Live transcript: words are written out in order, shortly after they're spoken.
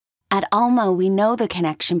At Alma, we know the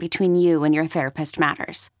connection between you and your therapist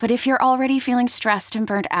matters. But if you're already feeling stressed and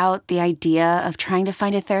burnt out, the idea of trying to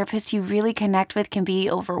find a therapist you really connect with can be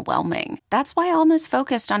overwhelming. That's why Alma's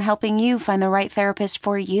focused on helping you find the right therapist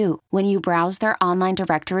for you. When you browse their online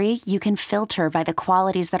directory, you can filter by the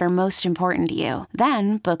qualities that are most important to you.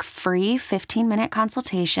 Then book free 15-minute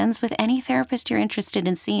consultations with any therapist you're interested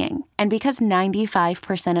in seeing. And because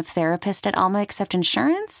 95% of therapists at Alma accept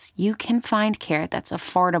insurance, you can find care that's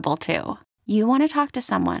affordable too. You want to talk to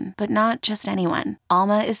someone, but not just anyone.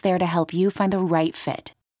 Alma is there to help you find the right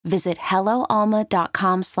fit. Visit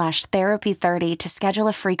helloalma.com/therapy30 to schedule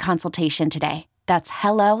a free consultation today. That's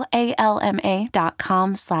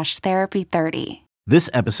helloalma.com/therapy30. This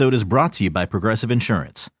episode is brought to you by Progressive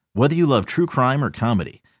Insurance. Whether you love true crime or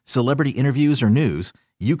comedy, celebrity interviews or news,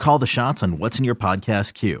 you call the shots on what's in your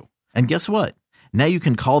podcast queue. And guess what? Now you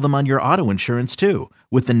can call them on your auto insurance too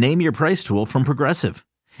with the Name Your Price tool from Progressive.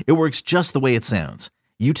 It works just the way it sounds.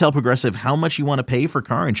 You tell Progressive how much you want to pay for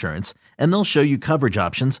car insurance, and they'll show you coverage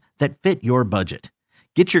options that fit your budget.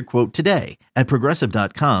 Get your quote today at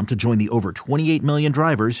Progressive.com to join the over 28 million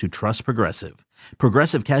drivers who trust Progressive.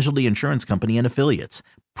 Progressive Casualty Insurance Company and Affiliates.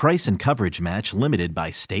 Price and coverage match limited by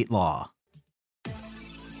state law.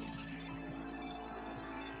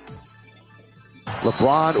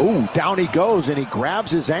 LeBron, down he goes, and he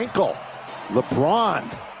grabs his ankle. LeBron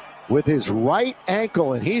with his right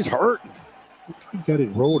ankle, and he's hurting. He got it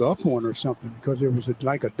rolled up on or something because there was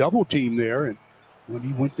like a double team there, and when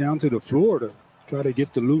he went down to the floor to try to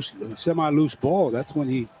get the semi-loose ball, that's when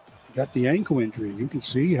he got the ankle injury. You can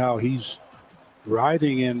see how he's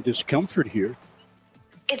writhing in discomfort here.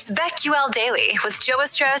 It's BetQL Daily with Joe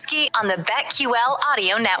Ostrowski on the BetQL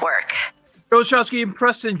Audio Network. Joe Ostrowski and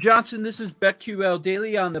Preston Johnson. This is BetQL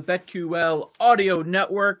Daily on the BetQL Audio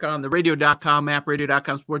Network, on the radio.com app,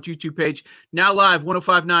 radio.com sports YouTube page. Now live,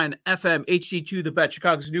 105.9 FM, HD2, The Bet,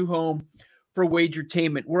 Chicago's new home for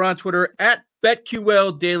wagertainment. We're on Twitter at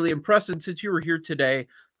BetQL Daily. And Preston, since you were here today,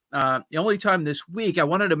 the only time this week, I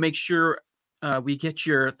wanted to make sure we get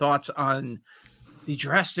your thoughts on the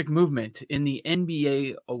drastic movement in the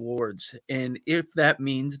NBA awards and if that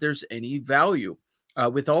means there's any value.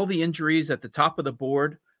 With all the injuries at the top of the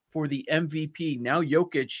board for the MVP, now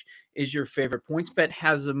Jokic is your favorite. PointsBet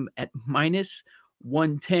has him at minus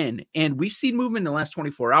 110. And we've seen movement in the last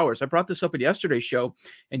 24 hours. I brought this up in yesterday's show,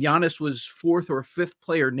 and Giannis was fourth or fifth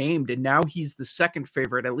player named, and now he's the second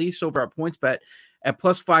favorite, at least over at PointsBet, at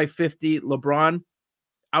plus 550. LeBron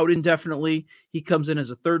out indefinitely. He comes in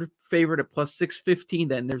as a third favorite at plus 615.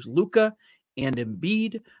 Then there's Luka and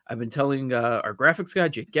Embiid. I've been telling our graphics guy,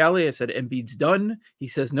 Jake Galley, I said Embiid's done. He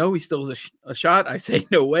says no, he still has a shot. I say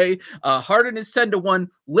no way. Harden is 10-1.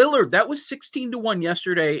 Lillard, that was 16-1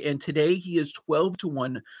 yesterday, and today he is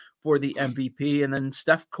 12-1 for the MVP. And then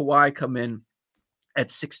Steph, Kawhi come in at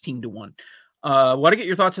 16-1. Want to get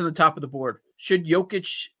your thoughts on the top of the board. Should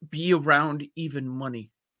Jokic be around even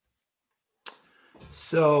money?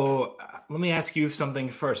 So let me ask you something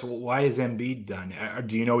first. Why is Embiid done?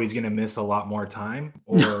 Do you know he's going to miss a lot more time?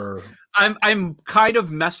 Or I'm kind of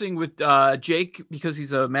messing with Jake because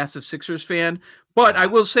he's a massive Sixers fan. But I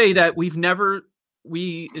will say that in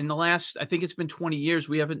the last, I think it's been 20 years,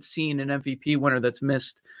 we haven't seen an MVP winner that's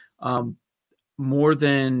missed more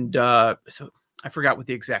than, so I forgot what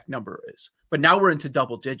the exact number is. But now we're into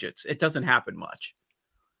double digits. It doesn't happen much.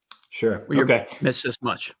 Sure. Okay. Miss this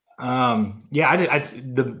much.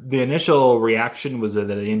 The initial reaction was that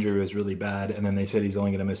the injury was really bad, and then they said he's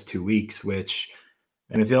only going to miss 2 weeks,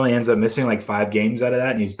 and if he only ends up missing like 5 games out of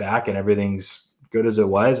that and he's back and everything's good as it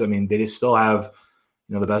was, I mean, they just still have,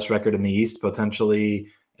 the best record in the East, potentially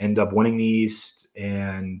end up winning the East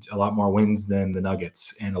and a lot more wins than the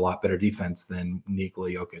Nuggets and a lot better defense than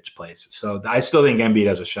Nikola Jokic plays. So I still think Embiid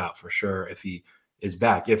has a shot for sure if he is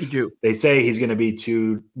back. If they say he's going to be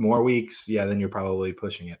 2 more weeks, then you're probably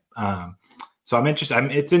pushing it. So I'm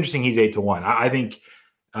interested. It's interesting he's 8-1. I think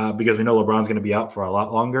because we know LeBron's going to be out for a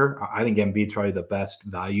lot longer, I think Embiid's probably the best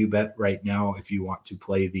value bet right now if you want to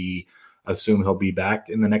play assume he'll be back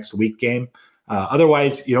in the next week game.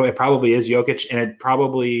 Otherwise, it probably is Jokic, and it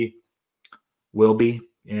probably will be.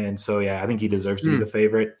 And so, I think he deserves to be the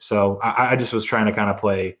favorite. So I just was trying to kind of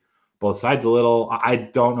play both sides a little. I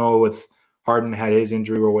don't know if Harden had his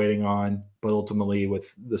injury we're waiting on, but ultimately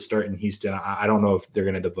with the start in Houston, I don't know if they're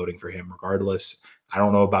going to end up voting for him regardless. I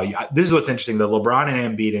don't know about you. This is what's interesting. The LeBron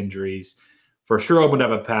and Embiid injuries for sure opened up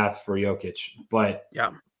a path for Jokic, but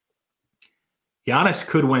Giannis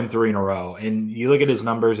could win 3 in a row. And you look at his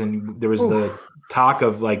numbers, and there was the talk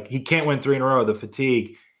of he can't win 3 in a row, the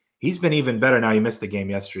fatigue. He's been even better now. He missed the game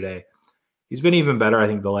yesterday. he's been even better. I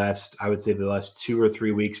think the last 2 or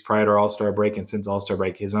 3 weeks prior to All-Star break and since All-Star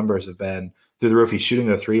break, his numbers have been through the roof. He's shooting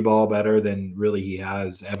the 3 ball better than really he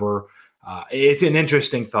has ever. It's an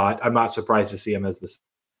interesting thought. I'm not surprised to see him as the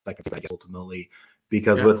second favorite ultimately,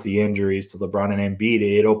 because with the injuries to LeBron and Embiid,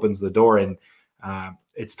 it opens the door. And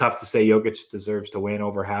it's tough to say Jokic deserves to win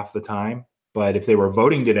over half the time. But if they were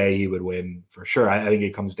voting today, he would win for sure. I think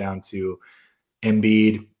it comes down to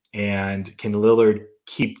Embiid and can Lillard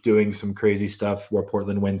keep doing some crazy stuff where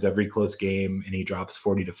Portland wins every close game and he drops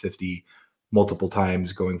 40 to 50 multiple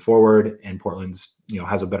times going forward, and Portland's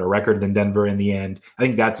has a better record than Denver in the end. I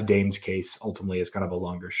think that's Dame's case ultimately, is kind of a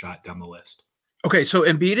longer shot down the list. Okay, so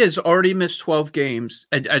Embiid has already missed 12 games.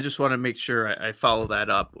 I just want to make sure I follow that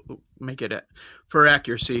up, make it for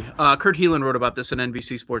accuracy. Kurt Helin wrote about this on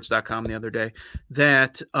NBCSports.com the other day,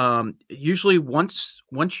 that usually once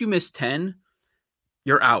you miss 10,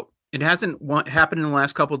 you're out. It hasn't happened in the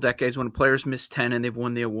last couple of decades when players miss 10 and they've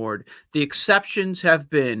won the award. The exceptions have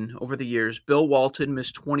been, over the years, Bill Walton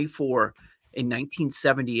missed 24 in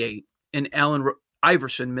 1978, and Allen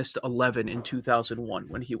Iverson missed 11 in 2001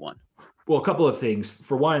 when he won. Well, a couple of things.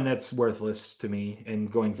 For one, that's worthless to me and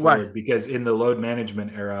going forward, because in the load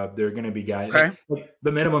management era, there are going to be guys. Okay. Like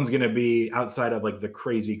the minimum is going to be outside of like the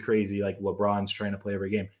crazy, like LeBron's trying to play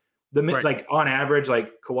every game. Like on average,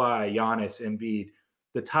 like Kawhi, Giannis, Embiid,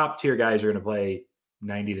 the top tier guys are going to play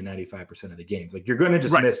 90 to 95% of the games. Like you're going to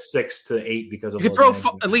just miss 6 to 8 because of. You can throw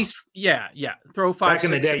at least, throw 5. Back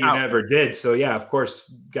in the day, you never did. So yeah, of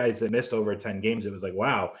course, guys that missed over 10 games, it was like,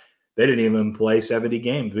 wow, they didn't even play 70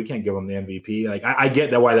 games. We can't give them the MVP. Like I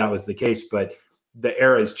get that why that was the case, but the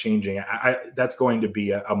era is changing. That's going to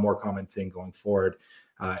be a more common thing going forward,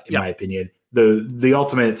 in my opinion. The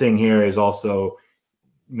ultimate thing here is also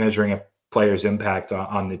measuring a player's impact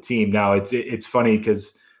on the team. Now it's funny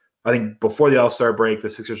because I think before the All-Star break, the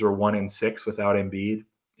Sixers were 1-6 without Embiid,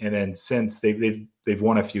 and then since they've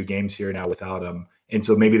won a few games here now without him, and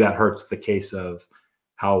so maybe that hurts the case of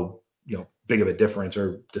how big of a difference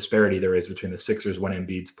or disparity there is between the Sixers when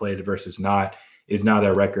Embiid's played versus not. Is now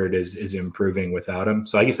their record is improving without him.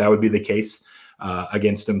 So I guess that would be the case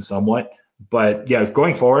against him somewhat. But yeah,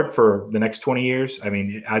 going forward for the next 20 years, I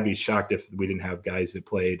mean, I'd be shocked if we didn't have guys that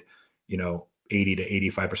played 80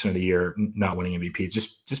 to 85% of the year not winning MVPs,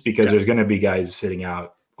 just because there's going to be guys sitting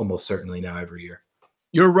out almost certainly now every year.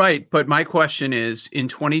 You're right. But my question is, in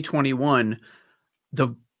 2021, the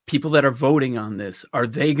people that are voting on this, are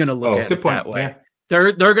they going to look at it that way? Yeah.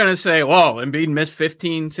 They're going to say, well, Embiid missed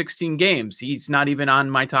 15, 16 games. He's not even on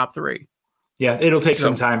my top 3. Yeah, it'll take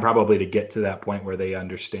some time probably to get to that point where they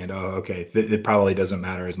understand, it probably doesn't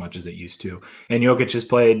matter as much as it used to. And Jokic has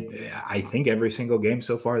played, I think, every single game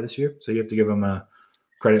so far this year. So you have to give him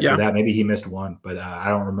credit for that. Maybe he missed one, but I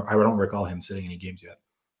don't recall him sitting any games yet.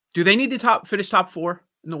 Do they need to finish top 4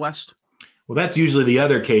 in the West? Well, that's usually the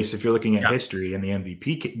other case if you're looking at history and the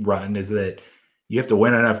MVP run, is that you have to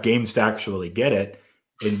win enough games to actually get it.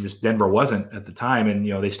 And just Denver wasn't at the time, and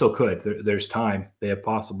they still could. There's time. They have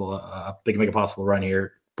they can make a possible run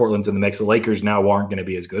here. Portland's in the mix. The Lakers now aren't going to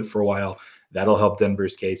be as good for a while. That'll help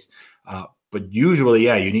Denver's case. But usually,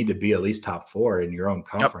 you need to be at least top 4 in your own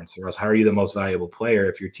conference, or else how are you the most valuable player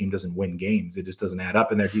if your team doesn't win games? It just doesn't add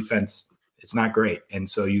up, and their defense, it's not great. And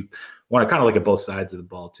so you want to kind of look at both sides of the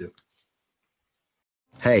ball too.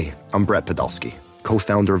 Hey, I'm Brett Podolsky,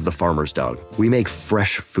 co-founder of The Farmer's Dog. We make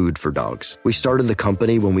fresh food for dogs. We started the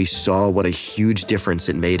company when we saw what a huge difference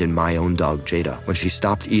it made in my own dog, Jada, when she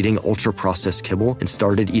stopped eating ultra-processed kibble and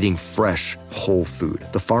started eating fresh, whole food.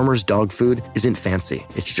 The Farmer's Dog food isn't fancy.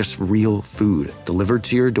 It's just real food delivered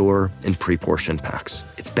to your door in pre-portioned packs.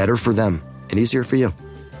 It's better for them and easier for you.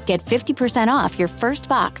 Get 50% off your first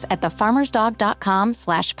box at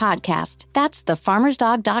thefarmersdog.com/podcast. That's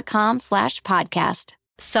thefarmersdog.com/podcast.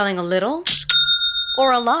 Selling a little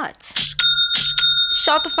or a lot?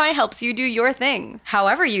 Shopify helps you do your thing,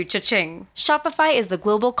 however you cha-ching. Shopify is the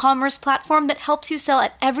global commerce platform that helps you sell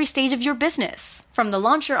at every stage of your business. From the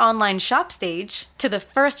launch your online shop stage, to the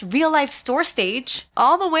first real-life store stage,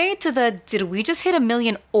 all the way to the did we just hit 1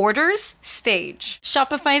 million orders stage.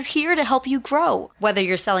 Shopify's here to help you grow. Whether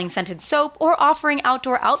you're selling scented soap or offering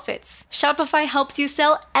outdoor outfits, Shopify helps you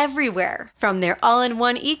sell everywhere. From their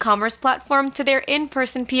all-in-one e-commerce platform to their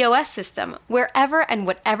in-person POS system, wherever and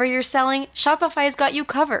whatever you're selling, Shopify's got got you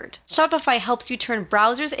covered. Shopify helps you turn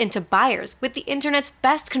browsers into buyers with the internet's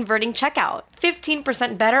best converting checkout.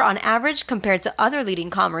 15% better on average compared to other leading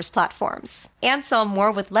commerce platforms. And sell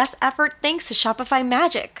more with less effort thanks to Shopify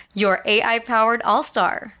Magic, your AI-powered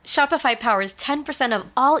all-star. Shopify powers 10% of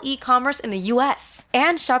all e-commerce in the U.S.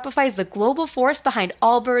 And Shopify is the global force behind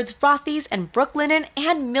Allbirds, Rothy's, and Brooklinen,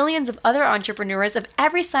 and millions of other entrepreneurs of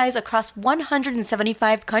every size across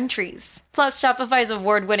 175 countries. Plus, Shopify's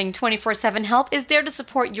award-winning 24/7 help is there to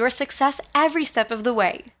support your success every step of the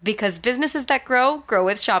way. Because businesses that grow, grow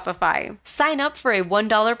with Shopify. Sign up for a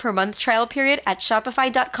 $1 per month trial period at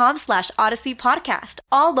shopify.com/Odyssey Podcast,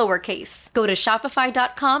 all lowercase. Go to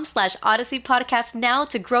shopify.com/Odyssey Podcast now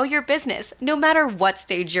to grow your business, no matter what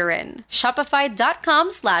stage you're in.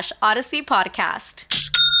 Shopify.com/Odyssey Podcast.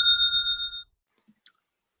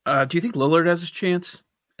 Do you think Lillard has a chance?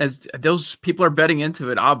 As those people are betting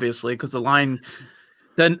into it, obviously, because the line,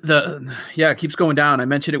 it keeps going down. I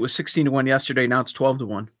mentioned it was 16-1 yesterday. Now it's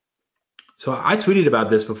 12-1. So I tweeted about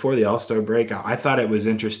this before the All-Star break. I thought it was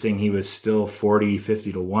interesting. He was still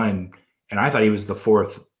 50-1, and I thought he was the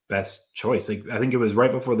fourth best choice. Like, I think it was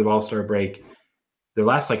right before the All-Star break. Their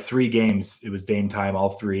last 3 games, it was Dame time, all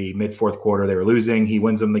 3, mid-fourth quarter. They were losing. He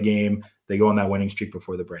wins them the game. They go on that winning streak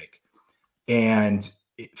before the break. And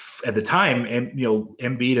at the time,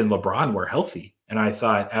 Embiid and LeBron were healthy. And I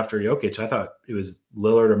thought after Jokic, I thought it was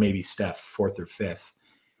Lillard or maybe Steph, fourth or fifth.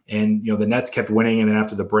 And, the Nets kept winning. And then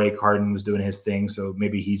after the break, Harden was doing his thing. So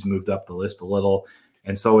maybe he's moved up the list a little.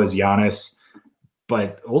 And so is Giannis.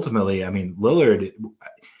 But ultimately, Lillard,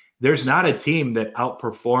 there's not a team that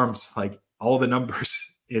outperforms all the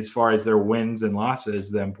numbers as far as their wins and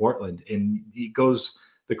losses than Portland. And the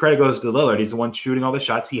credit goes to Lillard. He's the one shooting all the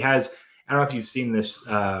shots. He has, I don't know if you've seen this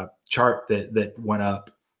chart that went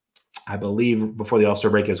up, I believe, before the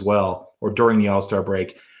All-Star break as well, or during the All-Star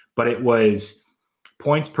break, but it was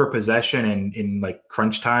points per possession in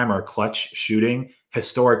crunch time or clutch shooting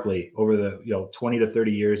historically over the 20 to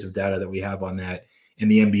 30 years of data that we have on that in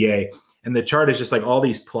the NBA. And the chart is just all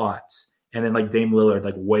these plots. And then Dame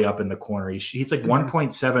Lillard, way up in the corner. He's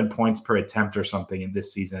 1.7 points per attempt or something in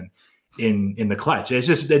this season in the clutch.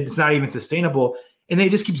 It's not even sustainable. And they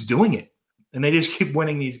just keeps doing it. And they just keep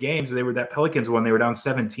winning these games. They were that Pelicans one. They were down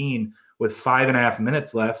 17 with 5.5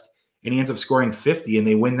 minutes left, and he ends up scoring 50, and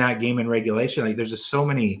they win that game in regulation. There's just so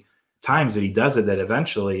many times that he does it that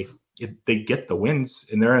eventually if they get the wins,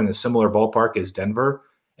 and they're in a similar ballpark as Denver,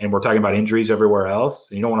 and we're talking about injuries everywhere else,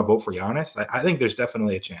 and you don't want to vote for Giannis, I think there's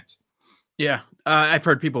definitely a chance. Yeah, I've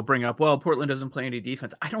heard people bring up, well, Portland doesn't play any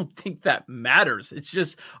defense. I don't think that matters. It's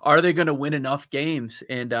just, are they going to win enough games?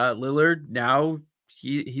 And Lillard now,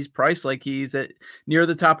 he's priced like he's near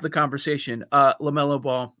the top of the conversation. LaMelo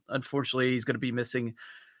Ball, unfortunately, he's going to be missing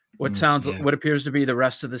what appears to be the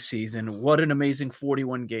rest of the season. What an amazing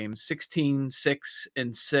 41 games,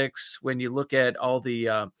 16-6-6. When you look at all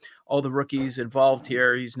the rookies involved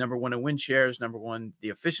here, he's number one in win shares, number one the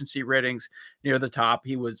efficiency ratings, near the top.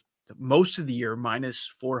 He was most of the year minus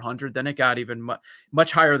 400. Then it got even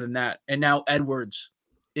much higher than that. And now Edwards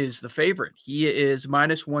is the favorite. He is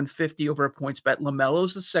minus 150 over a points bet.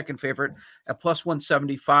 LaMelo's the second favorite at plus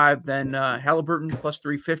 175. Then Halliburton plus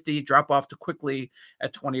 350. Drop off to Quickly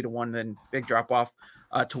at 20-1. Then big drop off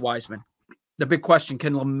to Wiseman. The big question: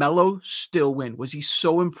 can LaMelo still win? Was he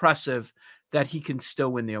so impressive that he can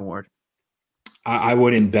still win the award? I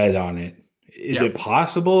wouldn't bet on it. Is it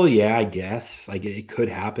possible? Yeah, I guess. It could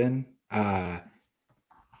happen.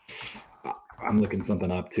 I'm looking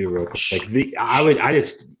something up too, real quick. I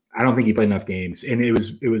don't think he played enough games, and it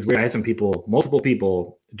was weird. I had multiple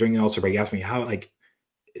people during the All-Star break ask me how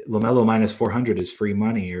LaMelo minus 400 is free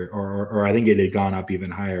money, or I think it had gone up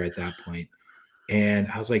even higher at that point. And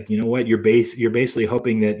I was like, you know what? You're basically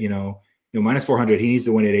hoping that minus 400, he needs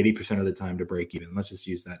to win it 80% of the time to break even. Let's just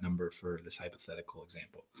use that number for this hypothetical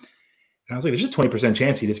example. And I was like, there's a 20%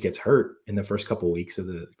 chance he just gets hurt in the first couple of weeks of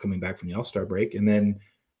the coming back from the All-Star break, and then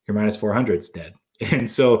your minus 400 is dead. And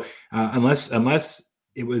so unless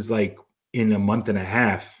it was in a month and a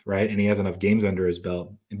half, right, and he has enough games under his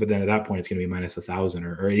belt, but then at that point it's going to be minus 1,000,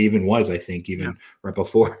 or it even was, I think, right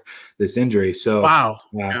before this injury. So wow,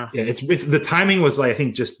 it's the timing was I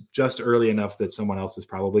think just early enough that someone else is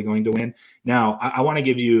probably going to win. Now I want to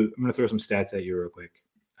give you, I'm going to throw some stats at you real quick.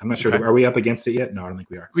 I'm not sure. Are we up against it yet? No, I don't think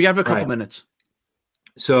we are. We have a couple minutes.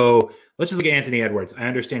 So let's just look at Anthony Edwards. I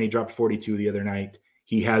understand he dropped 42 the other night.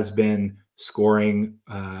 He has been scoring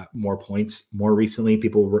more points more recently.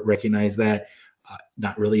 People recognize that.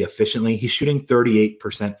 Not really efficiently. He's shooting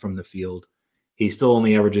 38% from the field. He still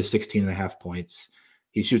only averages 16.5 points.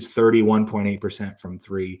 He shoots 31.8% from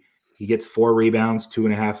three. He gets 4 rebounds,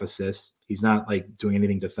 2.5 assists. He's not like doing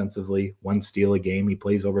anything defensively, 1 steal a game. He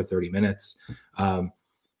plays over 30 minutes. And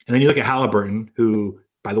then you look at Halliburton, who,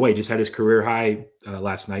 by the way, just had his career high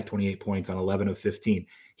last night, 28 points on 11 of 15.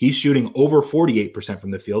 He's shooting over 48% from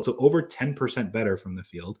the field, so over 10% better from the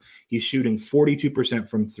field. He's shooting 42%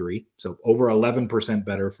 from 3, so over 11%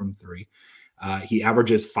 better from 3. He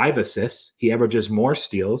averages 5 assists. He averages more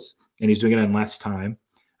steals, and he's doing it in less time.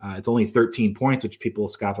 It's only 13 points, which people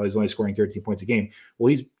scoff at. He's only scoring 13 points a game. Well,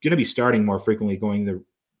 he's going to be starting more frequently going the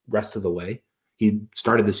rest of the way. He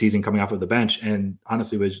started the season coming off of the bench and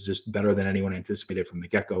honestly was just better than anyone anticipated from the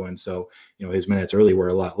get-go. And so, his minutes early were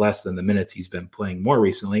a lot less than the minutes he's been playing more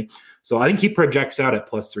recently. So I think he projects out at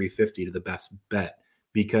plus 350 to the best bet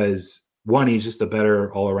because, one, he's just a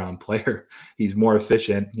better all-around player. He's more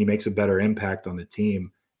efficient. He makes a better impact on the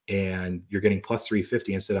team. And you're getting plus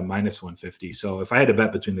 350 instead of minus 150. So if I had to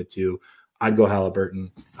bet between the two, I'd go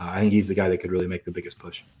Halliburton. I think he's the guy that could really make the biggest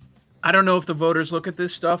push. I don't know if the voters look at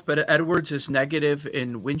this stuff, but Edwards is negative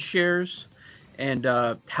in win shares, and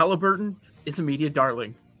Halliburton is a media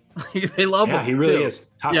darling. They love him. Yeah, he really too. is.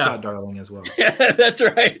 Top shot darling as well. Yeah, that's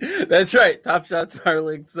right. That's right. Top shot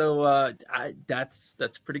darling. So that's a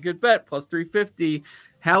pretty good bet. Plus 350.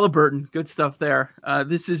 Halliburton, good stuff there.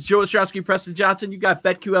 This is Joe Ostrowski, Preston Johnson. You got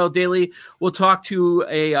BetQL Daily. We'll talk to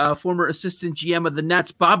a former assistant GM of the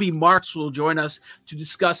Nets. Bobby Marks will join us to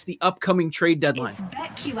discuss the upcoming trade deadline. It's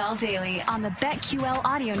BetQL Daily on the BetQL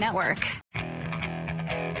Audio Network.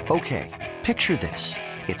 Okay, picture this.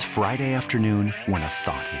 It's Friday afternoon when a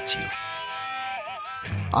thought hits you.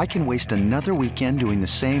 I can waste another weekend doing the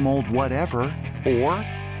same old whatever, or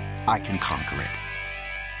I can conquer it.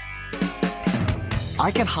 I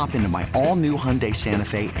can hop into my all-new Hyundai Santa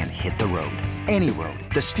Fe and hit the road. Any road.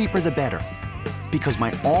 The steeper, the better. Because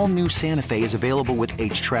my all-new Santa Fe is available with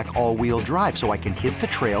H-Track all-wheel drive, so I can hit the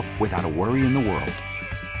trail without a worry in the world.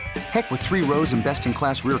 Heck, with 3 rows and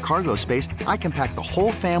best-in-class rear cargo space, I can pack the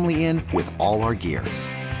whole family in with all our gear.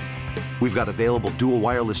 We've got available dual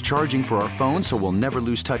wireless charging for our phones, so we'll never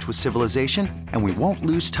lose touch with civilization, and we won't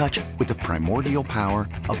lose touch with the primordial power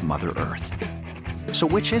of Mother Earth. So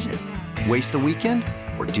which is it? Waste the weekend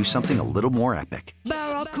or do something a little more epic?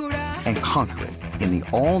 And conquer it in the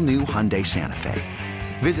all-new Hyundai Santa Fe.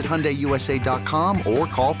 Visit HyundaiUSA.com or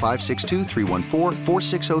call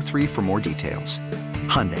 562-314-4603 for more details.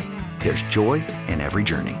 Hyundai, there's joy in every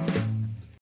journey.